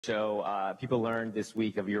show. People learned this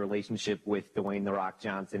week of your relationship with Dwyane The Rock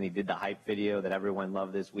Johnson. He did the hype video that everyone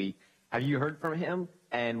loved this week. Have you heard from him?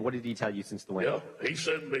 And what did he tell you since Dwyane? Yeah, he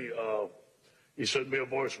sent me a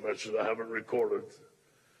voice message I haven't recorded.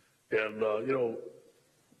 And,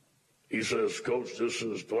 he says, Coach, this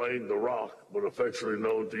is Dwyane The Rock, but affectionately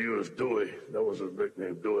known to you as Dewey. That was his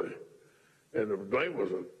nickname, Dewey. And Dwyane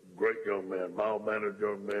was a great young man, mild-mannered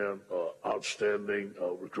young man, outstanding,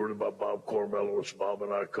 recruited by Bob Cormellis. Bob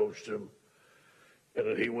and I coached him. And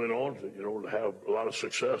then he went on to, have a lot of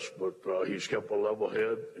success, but he's kept a level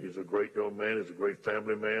head. He's a great young man. He's a great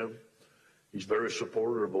family man. He's very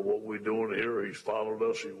supportive of what we're doing here. He's followed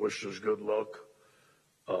us. He wished us good luck.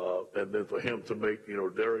 And then for him to make,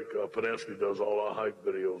 Derek Panansky does all our hype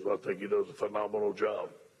videos. I think he does a phenomenal job.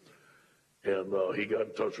 And he got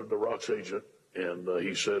in touch with The Rock's agent, and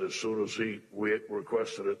he said as soon as we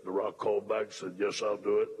requested it, The Rock called back and said, yes, I'll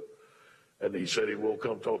do it. And he said he will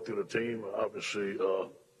come talk to the team, obviously,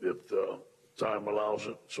 if time allows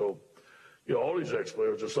it. So, all these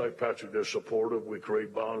ex-players, just like Patrick, they're supportive. We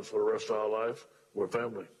create bonds for the rest of our life. We're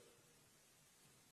family.